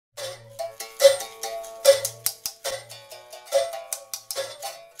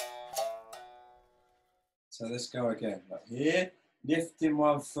So let's go again. Right here, lifting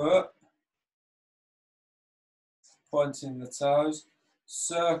one foot, pointing the toes,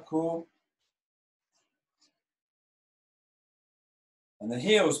 circle, and the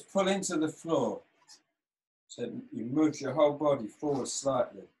heels pull into the floor. So you move your whole body forward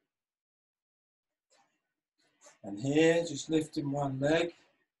slightly. And here, just lifting one leg.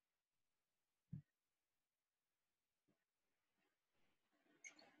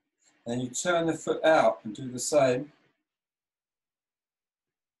 And you turn the foot out and do the same.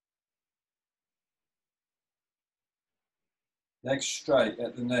 Leg straight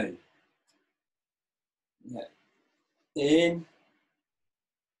at the knee. Yeah. In.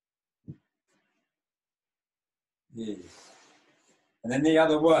 Here. And then the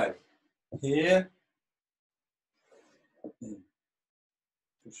other way. Here. In.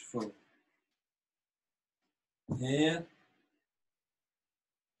 Push forward. Here.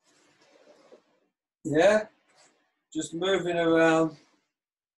 Yeah. Just moving around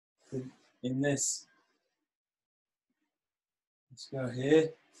in this. Let's go here.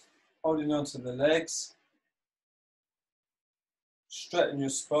 Holding on to the legs. Straighten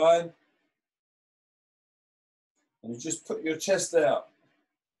your spine. And you just put your chest out.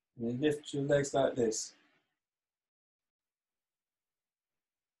 And you lift your legs like this.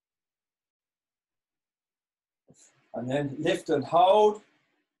 And then lift and hold.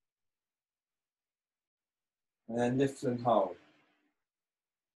 And then lift and hold.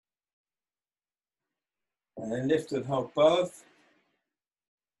 And then lift and hold both.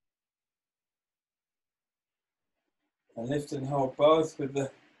 And lift and hold both with the...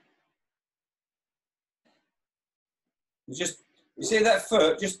 You see that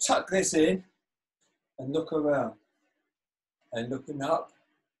foot? Just tuck this in and look around. And looking up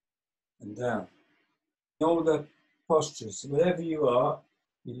and down. All the postures, wherever you are,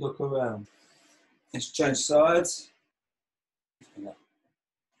 you look around. Let's change sides.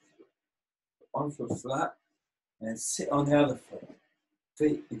 One foot flat and sit on the other foot.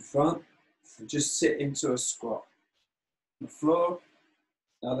 Feet in front and just sit into a squat. On the floor,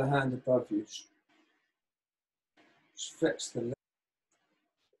 other hand above you. Just flex the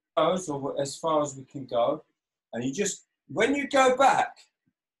legs or as far as we can go. And you just, when you go back,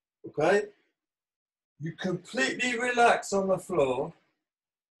 okay, you completely relax on the floor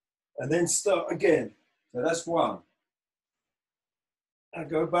and then start again. So that's one. And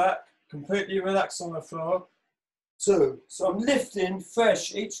go back, completely relax on the floor. Two. So I'm lifting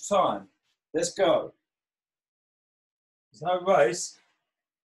fresh each time. Let's go. There's no race.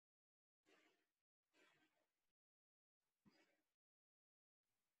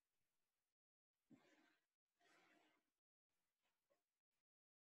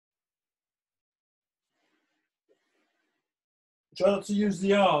 Try not to use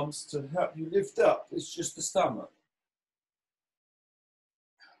the arms to help you lift up. It's just the stomach.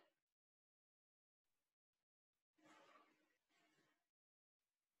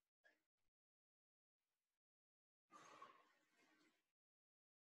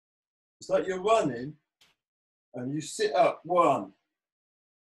 It's like you're running and you sit up. 1,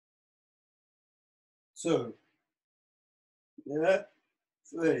 2, yeah,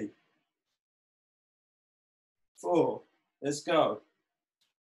 3, 4. Let's go.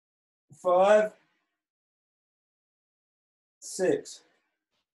 5, 6,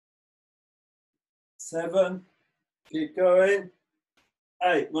 7. Keep going.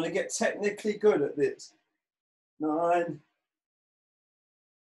 8. Want to get technically good at this. 9.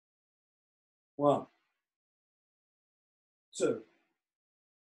 1, 2,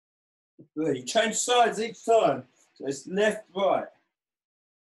 3. Change sides each time. So it's left, right.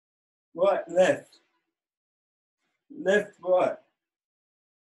 Right, left. Left, right.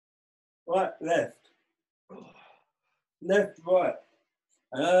 Right, left. Left, right.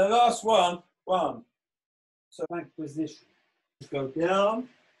 And then the last one. So back position. Go down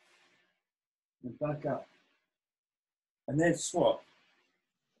and back up. And then swap.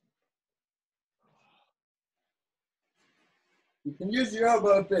 You can use your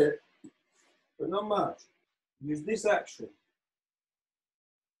elbow a bit, but not much. Use this action.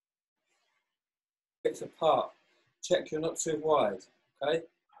 Bits apart. Check you're not too wide, okay?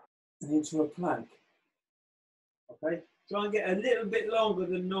 And into a plank, okay? Try and get a little bit longer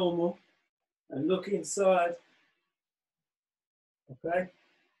than normal and look inside, okay?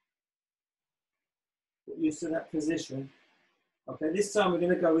 Get used to that position. Okay, this time we're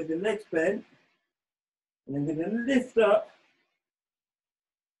going to go with the legs bent and then we're going to lift up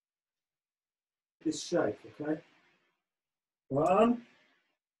this shape, okay? 1,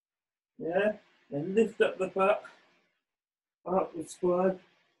 yeah, and lift up the back, up the spine,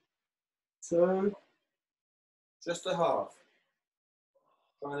 2, Just a half.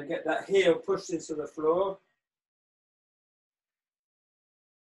 Trying to get that heel pushed into the floor.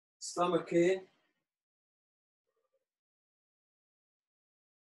 Stomach in.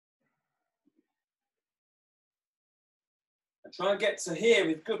 And try and get to here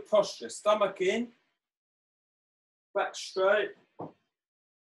with good posture. Stomach in. Back straight.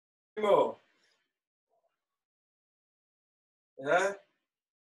 More. Yeah.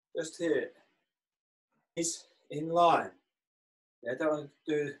 Just here. He's in line. Yeah, don't want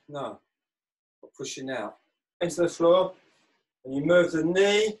to do, no. Pushing out. Into the floor. And you move the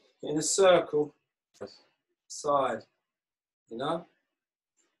knee in a circle. Side. You know?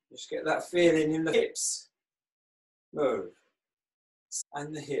 Just get that feeling in the hips. Move.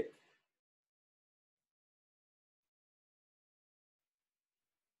 And the hip.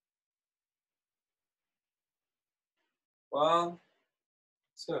 One,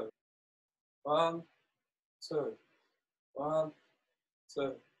 two. One, two. One,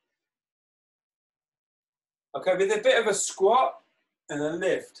 two. Okay, with a bit of a squat and a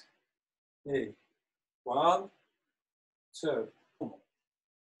lift. Here. One, two.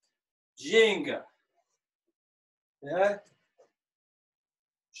 Jenga. Yeah?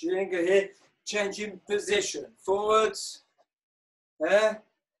 Jenga here. Changing position. Forwards. Yeah?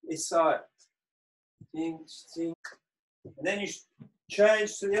 This side. Ding, ding. And then you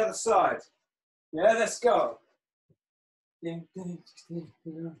change to the other side. Yeah, let's go. Ding, ding, ding,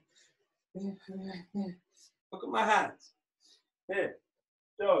 ding. Look at my hands. Here,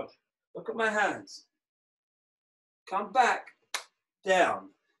 George, look at my hands. Come back, down.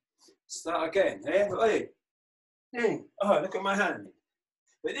 Start again. Here, ready? Ding. Oh, look at my hand.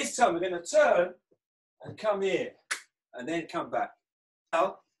 But this time we're going to turn and come here, and then come back.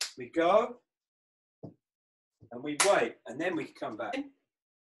 Now we go, and we wait, and then we come back.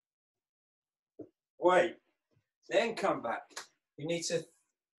 Wait, then come back. You need to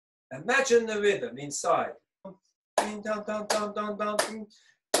imagine the rhythm inside. Ding, dong, dong, dong, dong, dong, ding,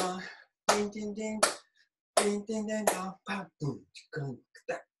 ding, ding, ding, ding, ding, ding, dong, boom,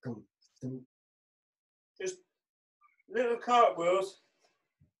 boom. Just little cartwheels.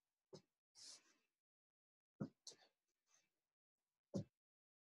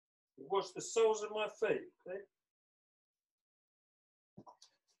 Watch the soles of my feet. Okay?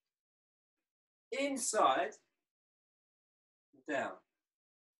 Inside, down.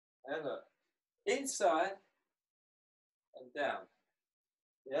 And look. Inside and down.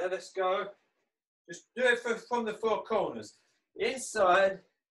 Yeah, let's go. Just do it from the four corners. Inside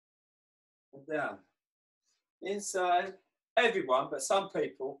and down. Inside. Everyone, but some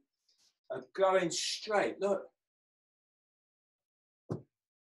people are going straight. Look.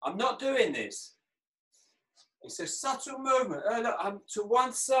 I'm not doing this. It's a subtle movement. Look, I'm to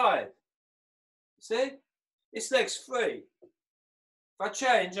one side. See? This leg's free. If I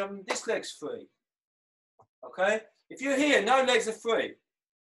change, this leg's free. Okay? If you're here, no legs are free.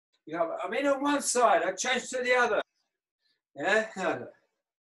 You know, I'm in on one side, I change to the other. Yeah?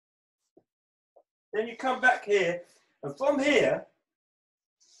 Then you come back here, and from here,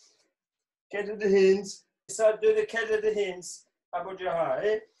 get to the hands. So do the get to the hands. How about your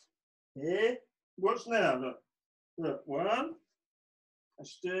high? Here. Watch now, look. Look, one. A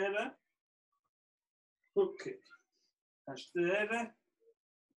stirrer. Hook kick. A stirrer.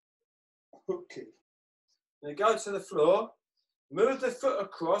 Hook kick. Then go to the floor, move the foot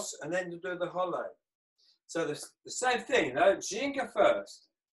across, and then do the hollow. So the same thing, you know, Jenga first.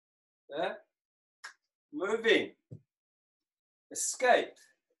 Yeah? Move in. Escape.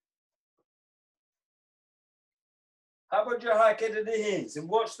 How about your high kick to the hands? And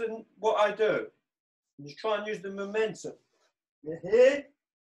watch what I do. Just try and use the momentum. You're here.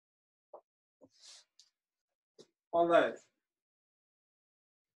 On those.